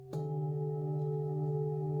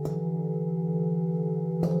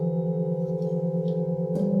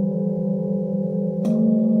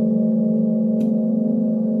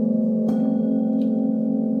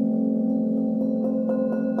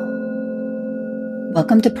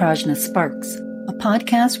Welcome to Prajna Sparks, a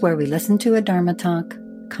podcast where we listen to a Dharma talk,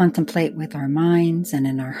 contemplate with our minds and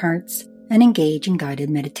in our hearts, and engage in guided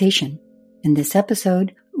meditation. In this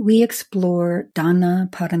episode, we explore Dana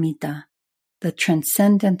Paramita, the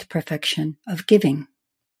transcendent perfection of giving.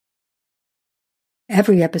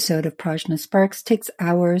 Every episode of Prajna Sparks takes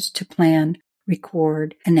hours to plan,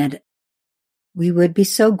 record, and edit. We would be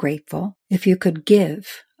so grateful if you could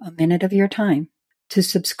give a minute of your time to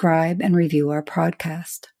subscribe and review our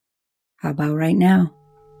podcast. How about right now?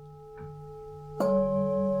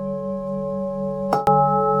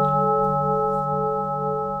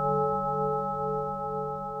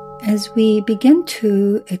 As we begin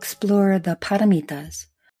to explore the paramitas,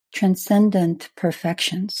 transcendent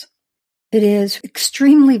perfections, it is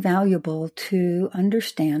extremely valuable to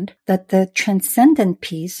understand that the transcendent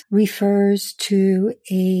piece refers to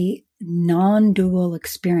a non-dual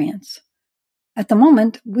experience. At the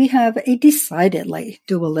moment, we have a decidedly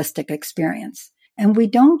dualistic experience, and we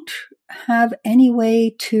don't have any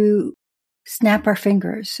way to snap our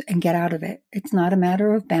fingers and get out of it. It's not a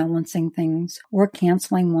matter of balancing things or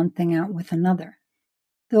canceling one thing out with another.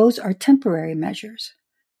 Those are temporary measures.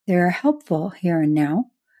 They are helpful here and now,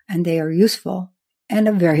 and they are useful and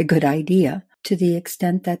a very good idea to the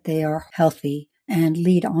extent that they are healthy and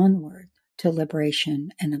lead onward to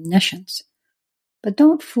liberation and omniscience. But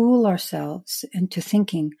don't fool ourselves into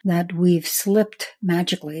thinking that we've slipped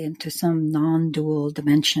magically into some non-dual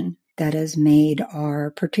dimension that has made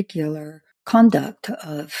our particular conduct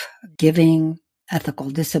of giving,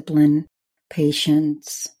 ethical discipline,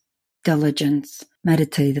 patience, diligence,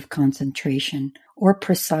 meditative concentration, or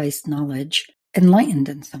precise knowledge enlightened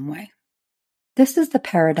in some way. This is the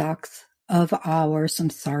paradox of our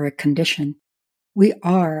samsaric condition. We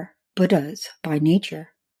are Buddhas by nature.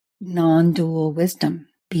 Non-dual wisdom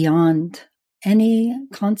beyond any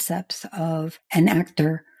concepts of an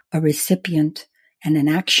actor, a recipient, and an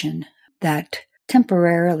action that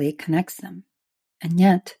temporarily connects them. And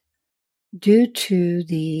yet, due to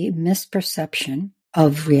the misperception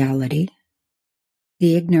of reality,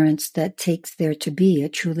 the ignorance that takes there to be a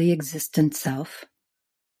truly existent self,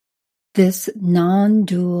 this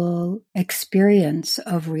non-dual experience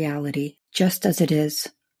of reality, just as it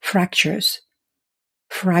is, fractures,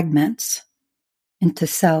 fragments into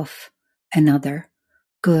self and other,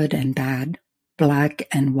 good and bad, black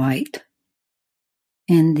and white.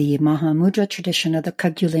 In the Mahamudra tradition of the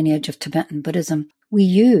Kagyu lineage of Tibetan Buddhism, we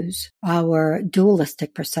use our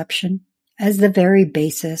dualistic perception as the very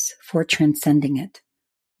basis for transcending it.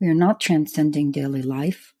 We are not transcending daily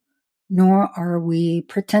life, nor are we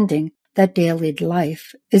pretending that daily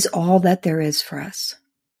life is all that there is for us.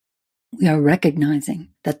 We are recognizing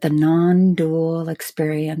that the non-dual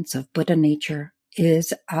experience of Buddha nature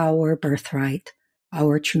is our birthright,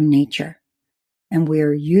 our true nature, and we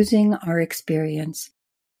are using our experience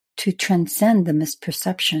to transcend the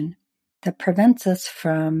misperception that prevents us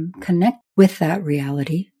from connecting with that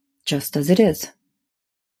reality just as it is.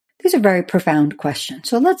 These are very profound questions.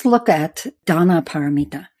 So let's look at Dana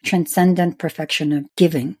Paramita, transcendent perfection of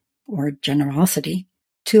giving or generosity,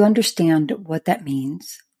 to understand what that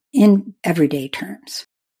means in everyday terms.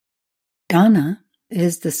 Dana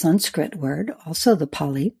is the Sanskrit word, also the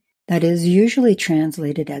Pali, that is usually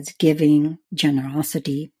translated as giving,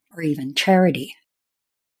 generosity, or even charity.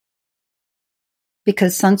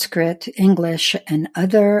 Because Sanskrit, English, and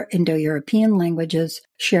other Indo-European languages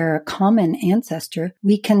share a common ancestor,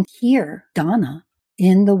 we can hear dana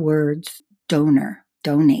in the words donor,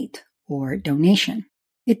 donate, or donation.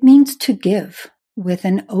 It means to give with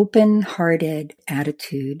an open-hearted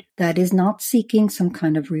attitude that is not seeking some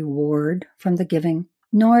kind of reward from the giving,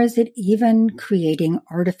 nor is it even creating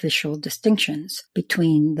artificial distinctions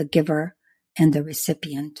between the giver and the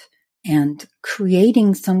recipient, and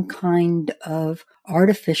creating some kind of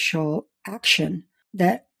artificial action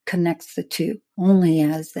that connects the two, only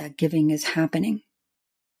as that giving is happening.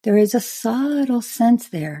 There is a subtle sense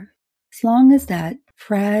there. As long as that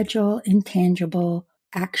fragile, intangible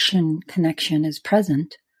action connection is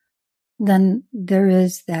present, then there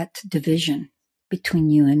is that division between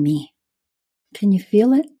you and me. Can you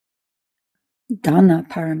feel it? Dana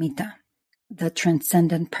Paramita, the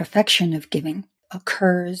transcendent perfection of giving,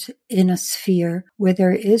 occurs in a sphere where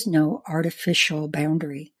there is no artificial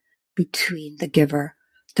boundary between the giver,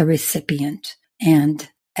 the recipient, and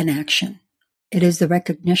an action. It is the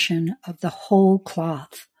recognition of the whole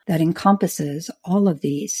cloth that encompasses all of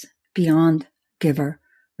these beyond giver,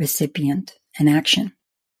 recipient, and action.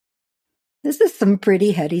 This is some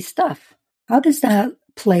pretty heady stuff. How does that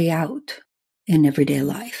play out in everyday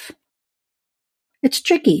life? It's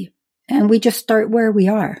tricky, and we just start where we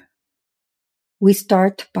are. We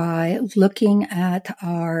start by looking at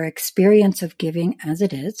our experience of giving as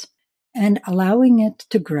it is and allowing it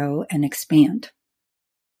to grow and expand.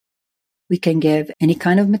 We can give any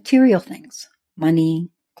kind of material things, money,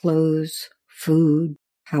 clothes, food,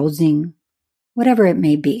 housing, whatever it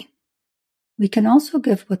may be. We can also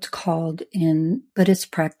give what's called in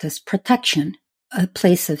Buddhist practice protection, a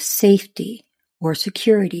place of safety or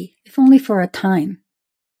security, if only for a time.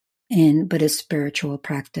 In Buddhist spiritual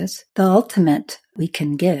practice, the ultimate we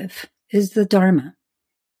can give is the Dharma.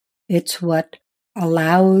 It's what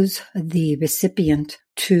allows the recipient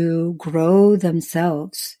to grow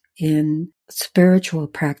themselves in spiritual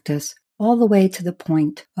practice all the way to the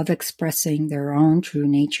point of expressing their own true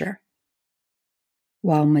nature.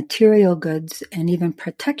 While material goods and even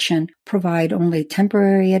protection provide only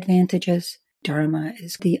temporary advantages, Dharma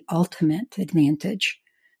is the ultimate advantage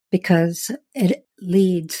because it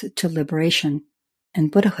leads to liberation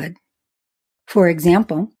and Buddhahood. For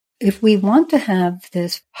example, if we want to have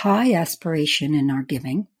this high aspiration in our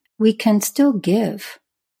giving, we can still give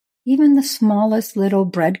even the smallest little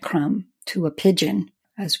breadcrumb to a pigeon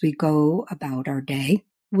as we go about our day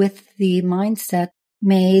with the mindset,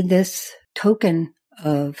 may this token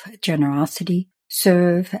of generosity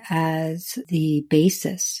serve as the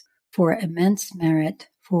basis for immense merit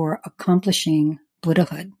for accomplishing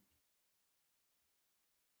Buddhahood.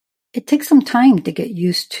 It takes some time to get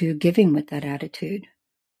used to giving with that attitude,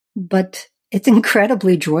 but it's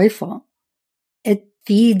incredibly joyful. It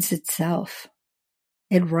feeds itself.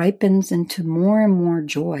 It ripens into more and more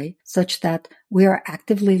joy such that we are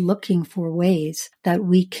actively looking for ways that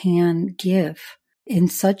we can give in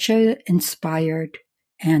such an inspired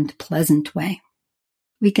and pleasant way.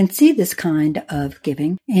 We can see this kind of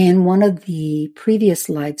giving in one of the previous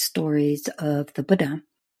life stories of the Buddha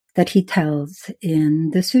that he tells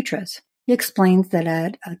in the sutras. He explains that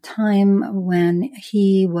at a time when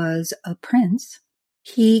he was a prince,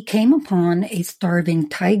 he came upon a starving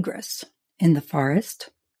tigress in the forest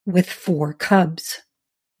with 4 cubs.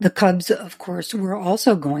 The cubs, of course, were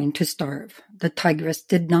also going to starve. The tigress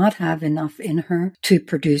did not have enough in her to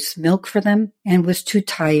produce milk for them and was too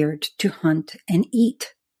tired to hunt and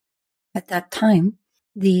eat. At that time,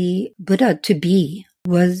 the Buddha-to-be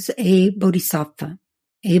was a bodhisattva,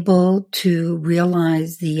 able to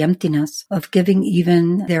realize the emptiness of giving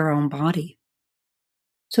even their own body.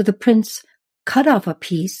 So the prince cut off a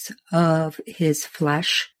piece of his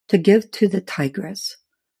flesh to give to the tigress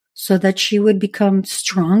so that she would become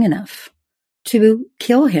strong enough to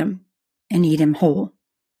kill him and eat him whole,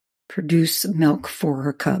 produce milk for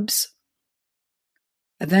her cubs.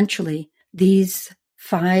 Eventually, these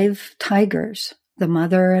 5 tigers, the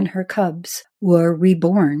mother and her cubs, were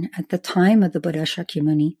reborn at the time of the Buddha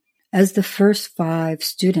Shakyamuni as the first 5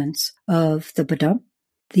 students of the Buddha,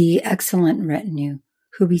 the excellent retinue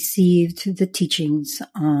who received the teachings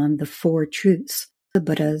on the 4 truths, the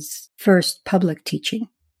Buddha's first public teaching.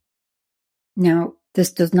 Now,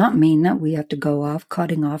 this does not mean that we have to go off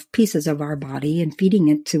cutting off pieces of our body and feeding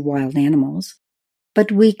it to wild animals,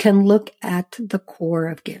 but we can look at the core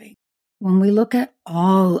of giving. When we look at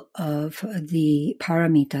all of the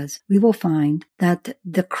paramitas, we will find that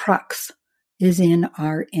the crux is in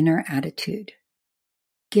our inner attitude.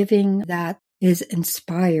 Giving that is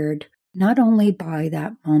inspired not only by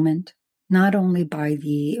that moment, not only by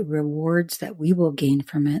the rewards that we will gain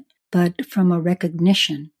from it, but from a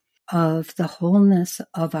recognition of the wholeness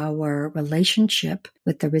of our relationship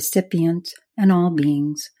with the recipient and all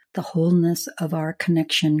beings, the wholeness of our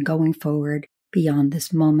connection going forward beyond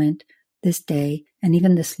this moment, this day, and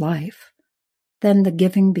even this life, then the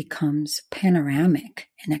giving becomes panoramic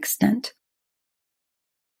in extent.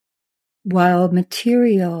 While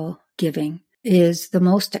material giving is the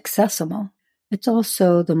most accessible, it's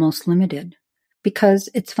also the most limited because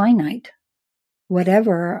it's finite.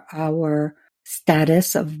 Whatever our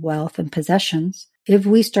status of wealth and possessions, if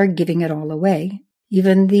we start giving it all away,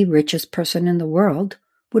 even the richest person in the world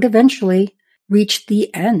would eventually reach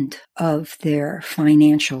the end of their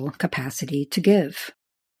financial capacity to give.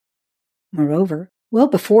 Moreover, well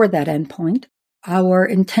before that end point, our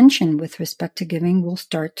intention with respect to giving will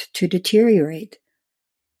start to deteriorate.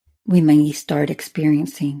 We may start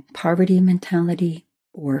experiencing poverty mentality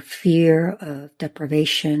or fear of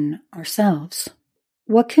deprivation ourselves.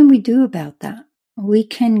 What can we do about that? We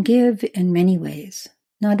can give in many ways,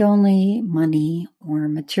 not only money or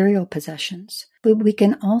material possessions, but we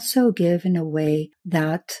can also give in a way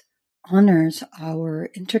that honors our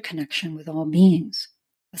interconnection with all beings.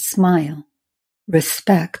 A smile,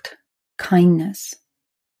 respect, kindness.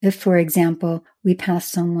 If, for example, we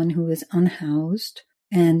pass someone who is unhoused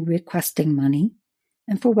and requesting money,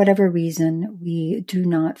 and for whatever reason, we do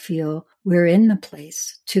not feel we're in the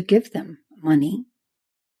place to give them money.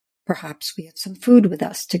 Perhaps we have some food with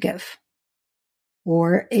us to give.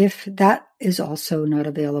 Or if that is also not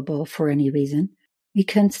available for any reason, we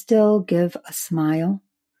can still give a smile,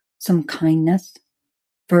 some kindness,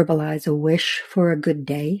 verbalize a wish for a good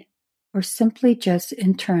day, or simply just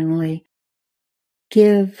internally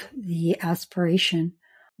give the aspiration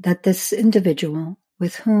that this individual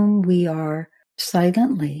with whom we are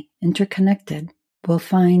silently interconnected will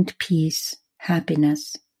find peace,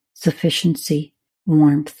 happiness, sufficiency,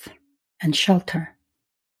 warmth, and shelter.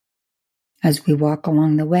 As we walk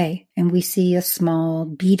along the way and we see a small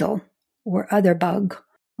beetle or other bug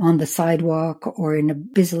on the sidewalk or in a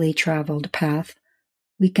busily traveled path,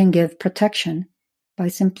 we can give protection by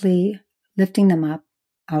simply lifting them up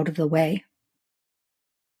out of the way.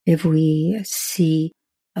 If we see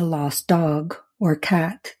a lost dog or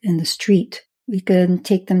cat in the street, we can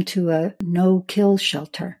take them to a no-kill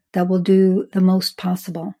shelter that will do the most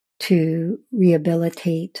possible to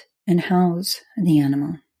rehabilitate and house the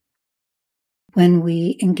animal. When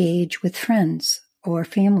we engage with friends or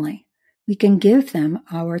family, we can give them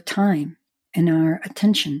our time and our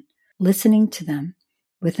attention, listening to them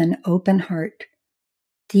with an open heart,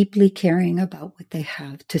 deeply caring about what they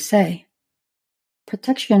have to say.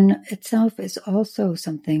 Protection itself is also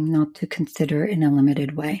something not to consider in a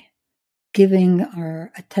limited way. Giving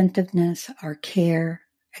our attentiveness, our care,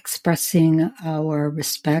 expressing our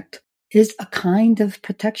respect is a kind of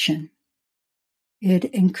protection. It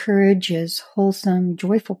encourages wholesome,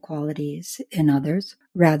 joyful qualities in others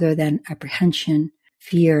rather than apprehension,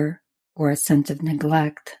 fear, or a sense of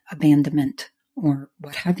neglect, abandonment, or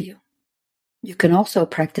what have you. You can also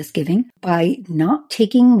practice giving by not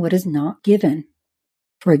taking what is not given.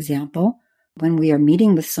 For example, when we are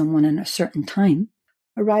meeting with someone in a certain time,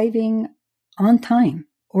 arriving on time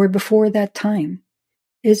or before that time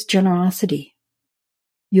is generosity.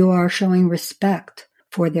 You are showing respect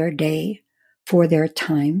for their day, for their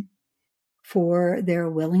time, for their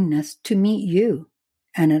willingness to meet you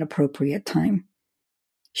at an appropriate time.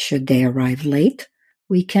 Should they arrive late,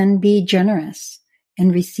 we can be generous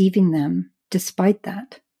in receiving them despite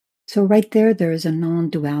that. So right there is a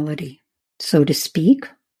non-duality. So to speak,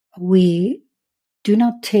 we do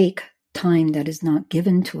not take time that is not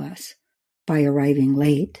given to us by arriving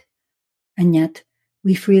late, and yet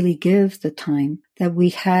we freely give the time that we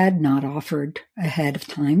had not offered ahead of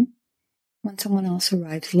time when someone else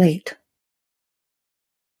arrives late.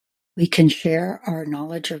 We can share our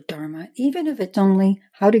knowledge of Dharma, even if it's only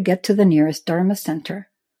how to get to the nearest Dharma center,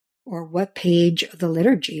 or what page of the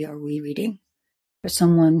liturgy are we reading, for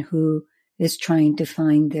someone who is trying to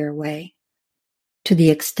find their way. To the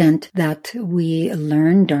extent that we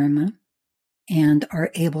learn Dharma and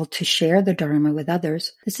are able to share the Dharma with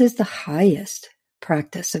others, this is the highest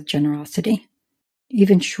practice of generosity.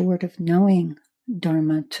 Even short of knowing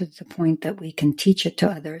Dharma to the point that we can teach it to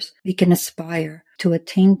others, we can aspire to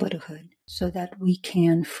attain Buddhahood so that we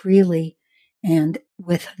can freely and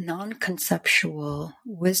with non-conceptual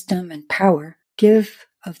wisdom and power give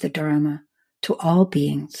of the Dharma to all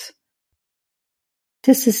beings.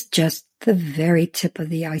 This is just the very tip of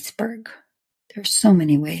the iceberg. There's so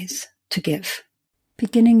many ways to give.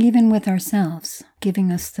 Beginning even with ourselves,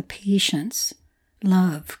 giving us the patience,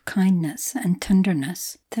 love, kindness, and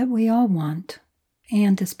tenderness that we all want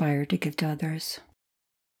and aspire to give to others.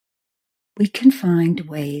 We can find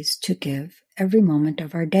ways to give every moment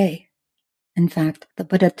of our day. In fact, the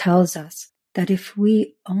Buddha tells us that if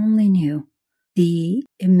we only knew the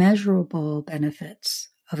immeasurable benefits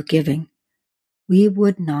of giving, we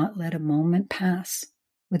would not let a moment pass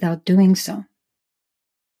without doing so.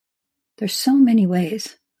 There's so many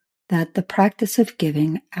ways that the practice of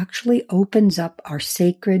giving actually opens up our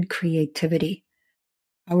sacred creativity,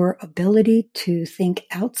 our ability to think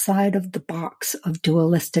outside of the box of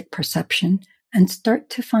dualistic perception and start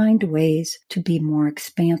to find ways to be more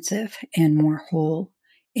expansive and more whole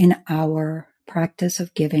in our practice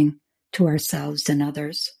of giving to ourselves and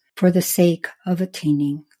others for the sake of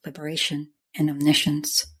attaining liberation and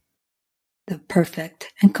omniscience, the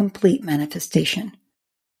perfect and complete manifestation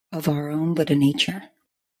of our own Buddha nature.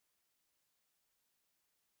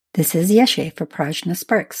 This is Yeshe for Prajna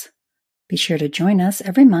Sparks. Be sure to join us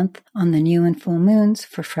every month on the new and full moons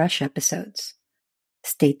for fresh episodes.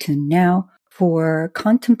 Stay tuned now for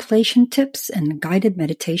contemplation tips and guided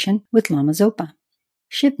meditation with Lama Zopa.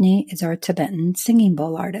 Shivni is our Tibetan singing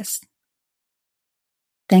bowl artist.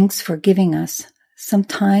 Thanks for giving us some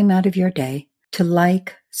time out of your day to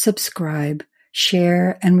like, subscribe,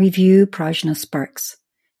 share, and review Prajna Sparks.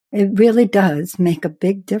 It really does make a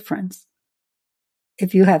big difference.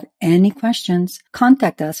 If you have any questions,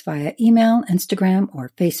 contact us via email, Instagram, or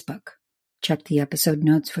Facebook. Check the episode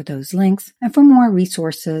notes for those links and for more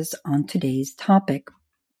resources on today's topic.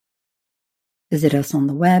 Visit us on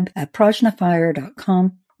the web at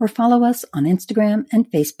prajnafire.com or follow us on Instagram and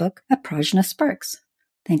Facebook at Prajna Sparks.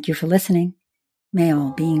 Thank you for listening. May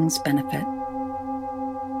all beings benefit.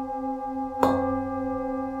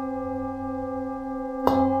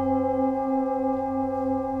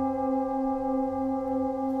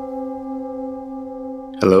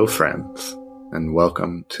 Hello, friends, and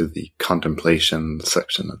welcome to the contemplation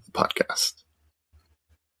section of the podcast.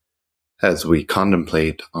 As we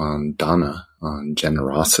contemplate on dana, on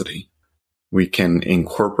generosity, we can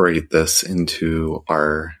incorporate this into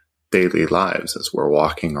our daily lives as we're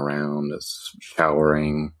walking around, as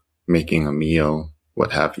showering, making a meal,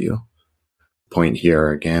 what have you. Point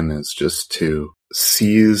here again is just to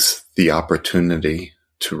seize the opportunity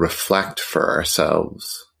to reflect for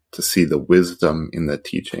ourselves, to see the wisdom in the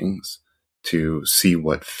teachings, to see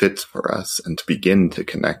what fits for us, and to begin to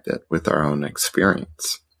connect it with our own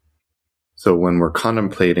experience. So when we're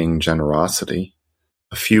contemplating generosity,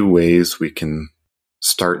 a few ways we can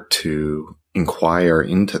start to inquire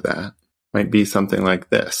into that might be something like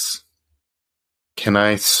this. Can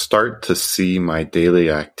I start to see my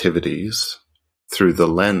daily activities through the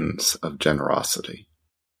lens of generosity?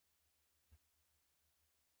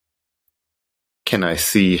 Can I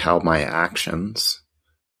see how my actions,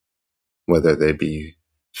 whether they be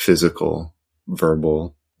physical,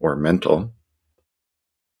 verbal, or mental,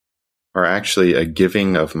 are actually a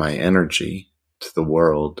giving of my energy to the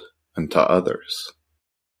world and to others?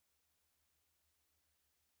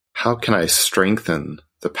 How can I strengthen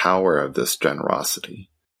the power of this generosity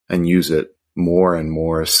and use it more and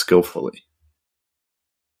more skillfully?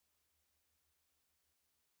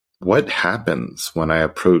 What happens when I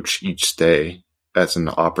approach each day as an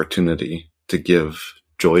opportunity to give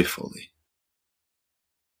joyfully?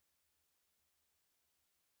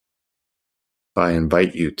 I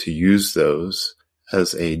invite you to use those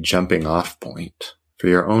as a jumping off point for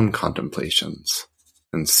your own contemplations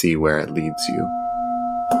and see where it leads you.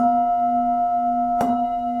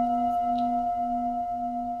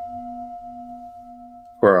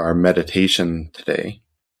 For our meditation today,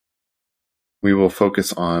 we will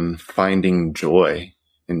focus on finding joy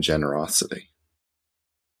in generosity.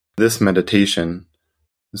 This meditation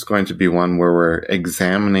is going to be one where we're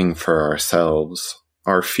examining for ourselves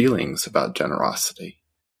our feelings about generosity,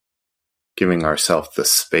 giving ourselves the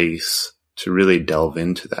space to really delve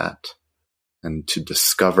into that and to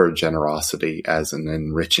discover generosity as an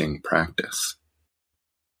enriching practice.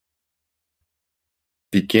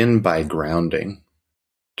 Begin by grounding,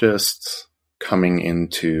 just coming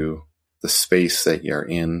into the space that you're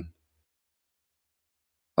in,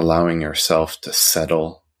 allowing yourself to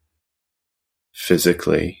settle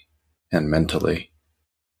physically and mentally,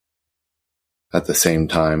 at the same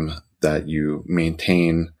time that you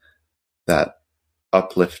maintain that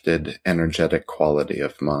uplifted, energetic quality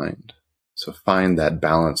of mind. So find that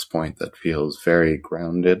balance point that feels very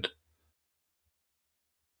grounded,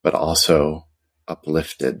 but also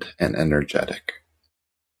uplifted and energetic.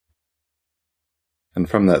 And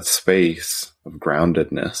from that space of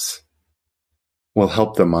groundedness, will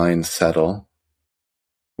help the mind settle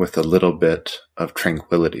with a little bit of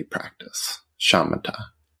tranquility practice, shamatha.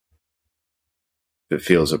 If it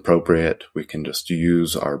feels appropriate, we can just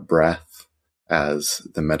use our breath as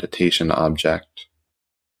the meditation object,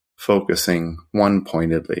 focusing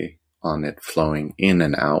one-pointedly on it flowing in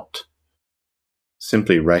and out,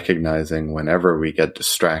 simply recognizing whenever we get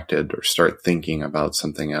distracted or start thinking about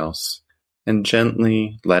something else, and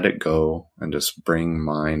gently let it go and just bring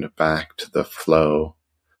mind back to the flow,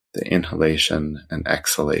 the inhalation and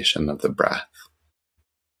exhalation of the breath.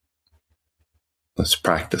 Let's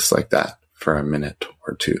practice like that for a minute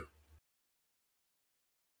or two.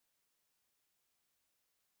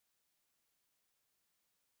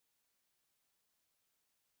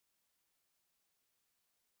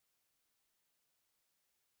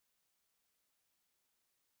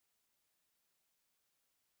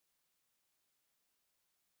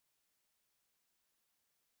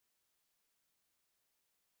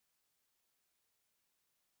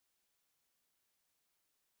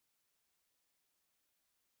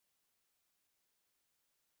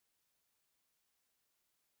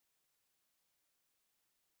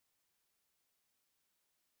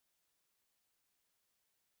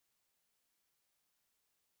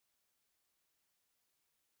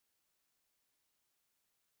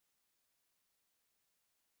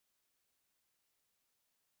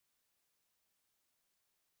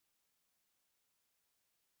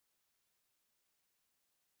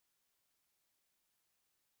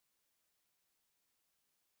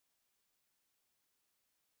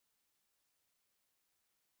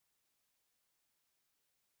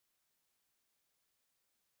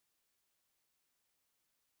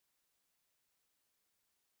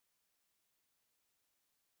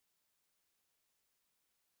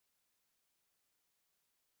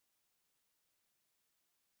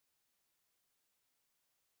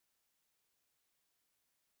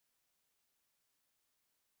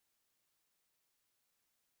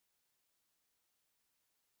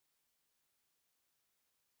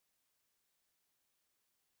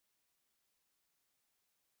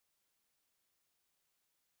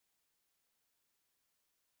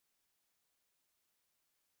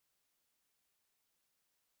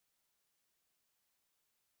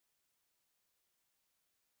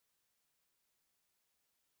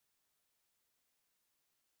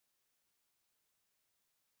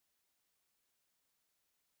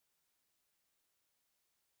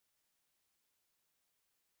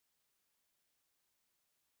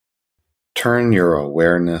 Turn your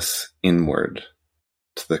awareness inward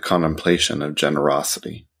to the contemplation of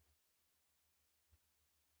generosity.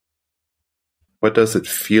 What does it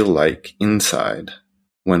feel like inside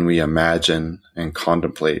when we imagine and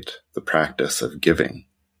contemplate the practice of giving?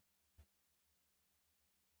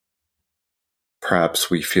 Perhaps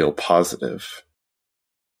we feel positive.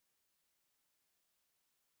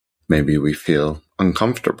 Maybe we feel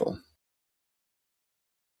uncomfortable.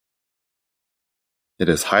 It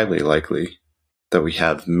is highly likely that we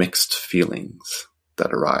have mixed feelings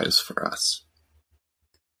that arise for us.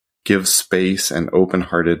 Give space and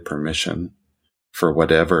open-hearted permission for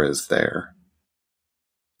whatever is there.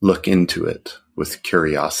 Look into it with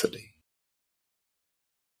curiosity.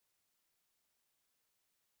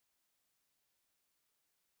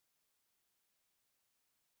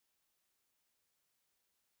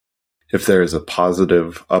 If there is a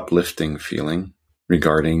positive, uplifting feeling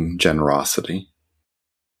regarding generosity,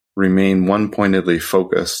 remain one-pointedly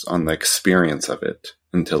focused on the experience of it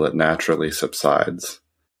until it naturally subsides,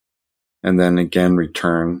 and then again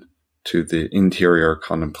return to the interior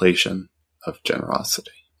contemplation of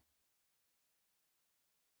generosity.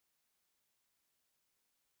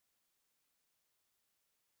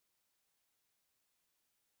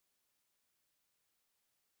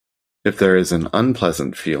 If there is an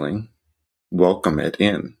unpleasant feeling, welcome it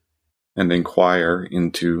in and inquire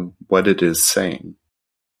into what it is saying.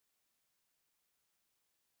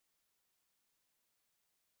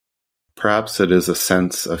 Perhaps it is a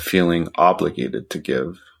sense of feeling obligated to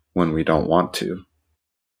give when we don't want to.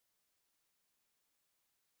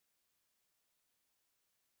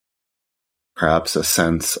 Perhaps a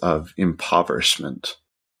sense of impoverishment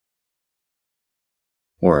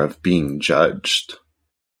or of being judged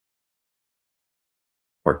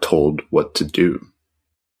or told what to do.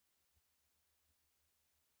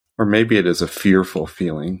 Or maybe it is a fearful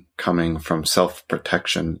feeling coming from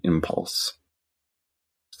self-protection impulse,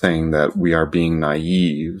 saying that we are being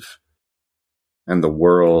naive and the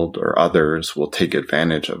world or others will take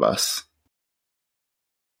advantage of us.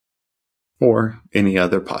 Or any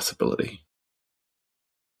other possibility.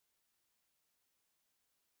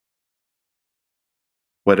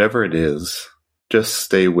 Whatever it is, just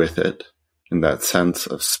stay with it in that sense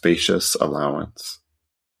of spacious allowance,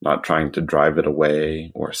 not trying to drive it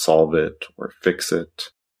away or solve it or fix it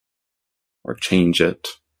or change it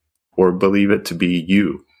or believe it to be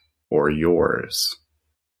you or yours.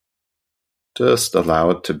 Just allow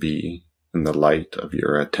it to be in the light of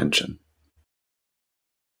your attention.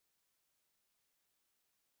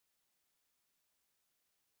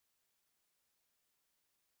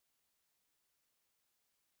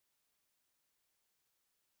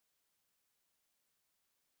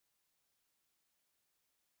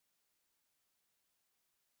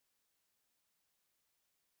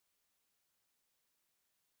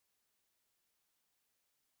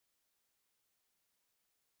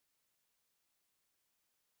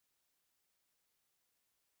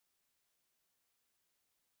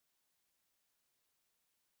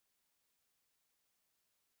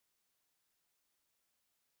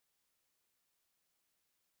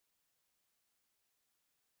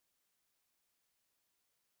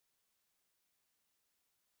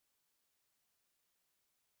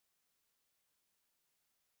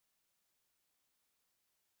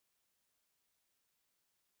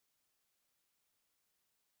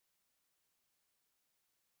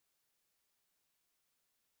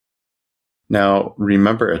 Now,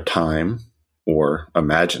 remember a time, or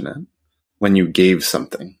imagine it, when you gave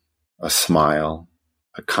something, a smile,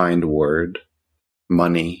 a kind word,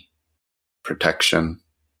 money, protection,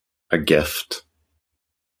 a gift,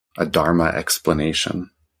 a dharma explanation,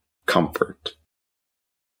 comfort.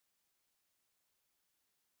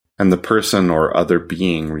 And the person or other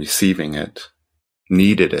being receiving it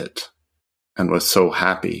needed it and was so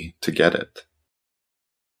happy to get it.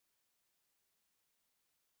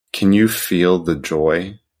 Can you feel the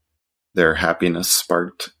joy their happiness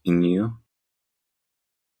sparked in you?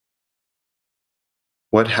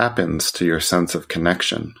 What happens to your sense of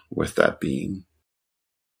connection with that being?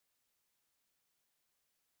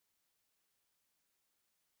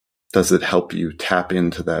 Does it help you tap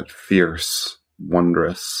into that fierce,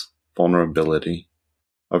 wondrous vulnerability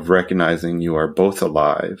of recognizing you are both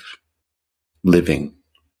alive, living,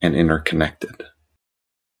 and interconnected?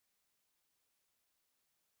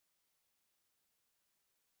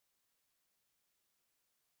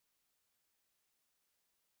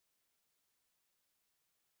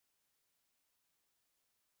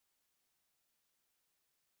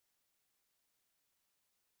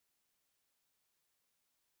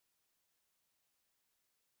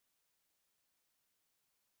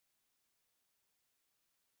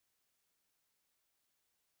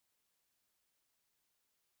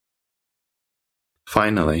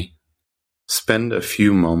 Finally, spend a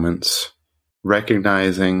few moments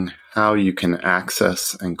recognizing how you can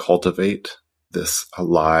access and cultivate this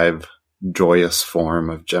alive, joyous form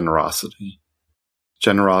of generosity.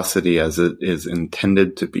 Generosity as it is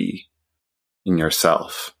intended to be in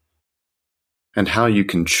yourself, and how you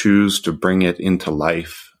can choose to bring it into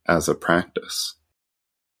life as a practice.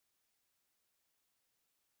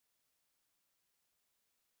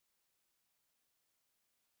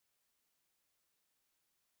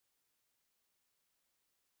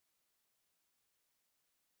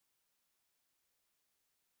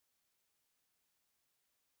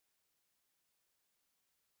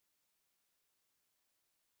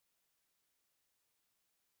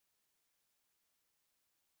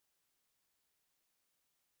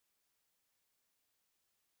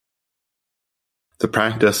 The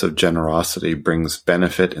practice of generosity brings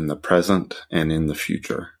benefit in the present and in the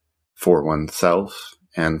future, for oneself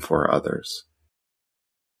and for others.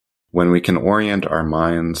 When we can orient our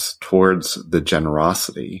minds towards the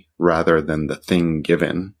generosity rather than the thing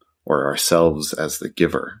given or ourselves as the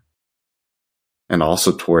giver, and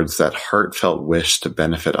also towards that heartfelt wish to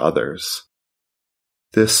benefit others,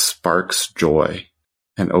 this sparks joy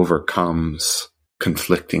and overcomes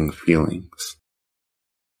conflicting feelings.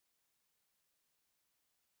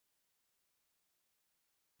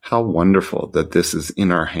 How wonderful that this is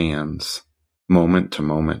in our hands, moment to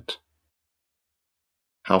moment.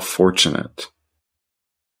 How fortunate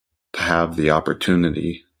to have the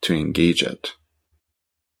opportunity to engage it,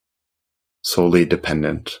 solely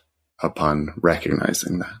dependent upon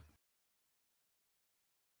recognizing that.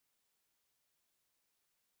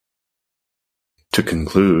 To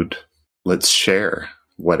conclude, let's share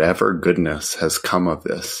whatever goodness has come of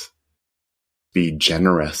this. Be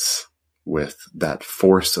generous with that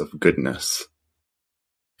force of goodness,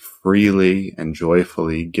 freely and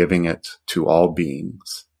joyfully giving it to all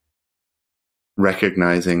beings,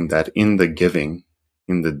 recognizing that in the giving,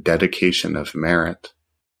 in the dedication of merit,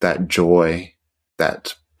 that joy,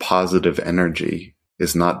 that positive energy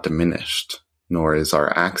is not diminished, nor is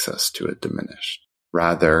our access to it diminished.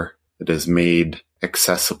 Rather, it is made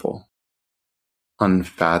accessible,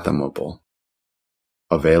 unfathomable,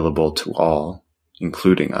 available to all,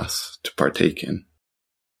 including us, to partake in.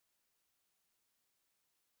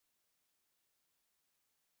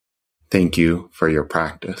 Thank you for your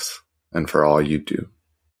practice and for all you do.